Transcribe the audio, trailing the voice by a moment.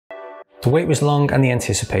The wait was long and the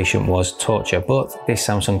anticipation was torture, but this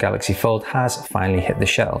Samsung Galaxy Fold has finally hit the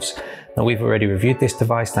shelves. Now, we've already reviewed this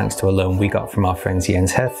device thanks to a loan we got from our friends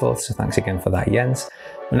Jens Herforth, so thanks again for that, Jens.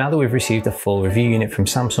 But now that we've received a full review unit from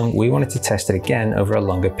Samsung, we wanted to test it again over a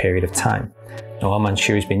longer period of time. Now, our man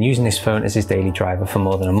Shu's been using this phone as his daily driver for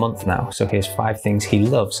more than a month now, so here's 5 things he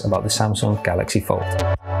loves about the Samsung Galaxy Fold.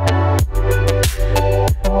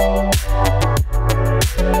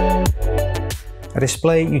 A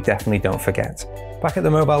display you definitely don't forget. Back at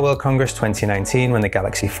the Mobile World Congress 2019, when the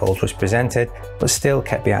Galaxy Fold was presented, but still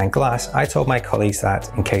kept behind glass, I told my colleagues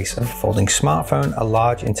that, in case of a folding smartphone, a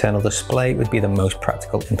large internal display would be the most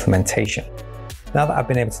practical implementation. Now that I've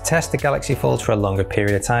been able to test the Galaxy Fold for a longer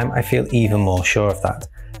period of time, I feel even more sure of that.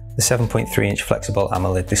 The 7.3-inch flexible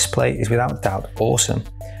AMOLED display is without doubt awesome.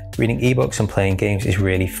 Reading ebooks and playing games is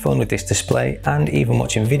really fun with this display, and even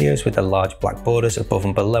watching videos with the large black borders above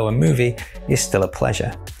and below a movie is still a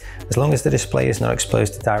pleasure. As long as the display is not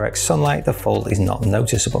exposed to direct sunlight, the Fold is not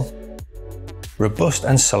noticeable. Robust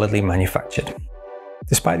and solidly manufactured.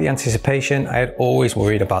 Despite the anticipation, I had always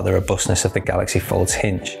worried about the robustness of the Galaxy Fold's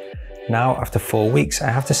hinge. Now, after 4 weeks,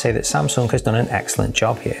 I have to say that Samsung has done an excellent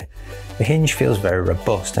job here. The hinge feels very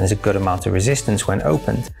robust and has a good amount of resistance when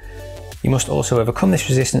opened. You must also overcome this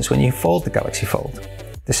resistance when you fold the Galaxy Fold.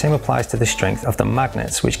 The same applies to the strength of the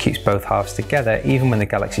magnets, which keeps both halves together even when the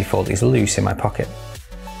Galaxy Fold is loose in my pocket.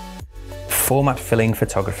 Format filling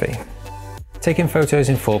photography. Taking photos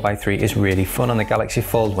in 4:3 is really fun on the Galaxy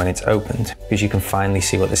Fold when it's opened, because you can finally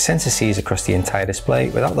see what the sensor sees across the entire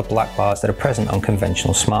display without the black bars that are present on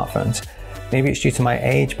conventional smartphones. Maybe it's due to my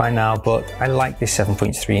age by now, but I like this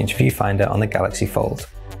 7.3-inch viewfinder on the Galaxy Fold.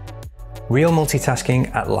 Real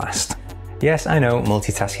multitasking at last. Yes, I know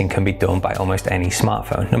multitasking can be done by almost any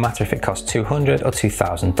smartphone, no matter if it costs $200 or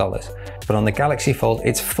 $2,000. But on the Galaxy Fold,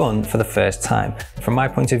 it's fun for the first time. From my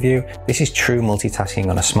point of view, this is true multitasking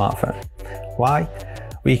on a smartphone. Why?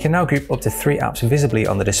 Well, you can now group up to 3 apps visibly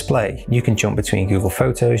on the display. You can jump between Google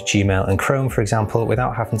Photos, Gmail and Chrome, for example,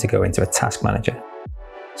 without having to go into a task manager.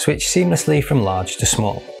 Switch seamlessly from large to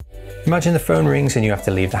small. Imagine the phone rings and you have to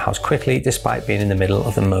leave the house quickly despite being in the middle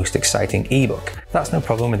of the most exciting ebook. That's no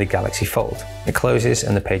problem with the Galaxy Fold. It closes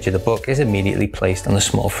and the page of the book is immediately placed on the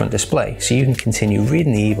small front display, so you can continue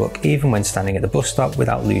reading the ebook even when standing at the bus stop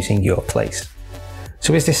without losing your place.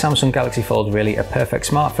 So is this Samsung Galaxy Fold really a perfect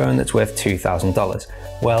smartphone that's worth $2,000?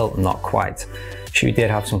 Well, not quite. Shu did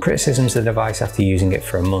have some criticisms of the device after using it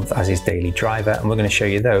for a month as his daily driver, and we're going to show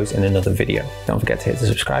you those in another video. Don't forget to hit the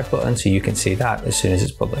subscribe button so you can see that as soon as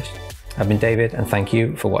it's published. I've been David, and thank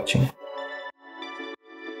you for watching.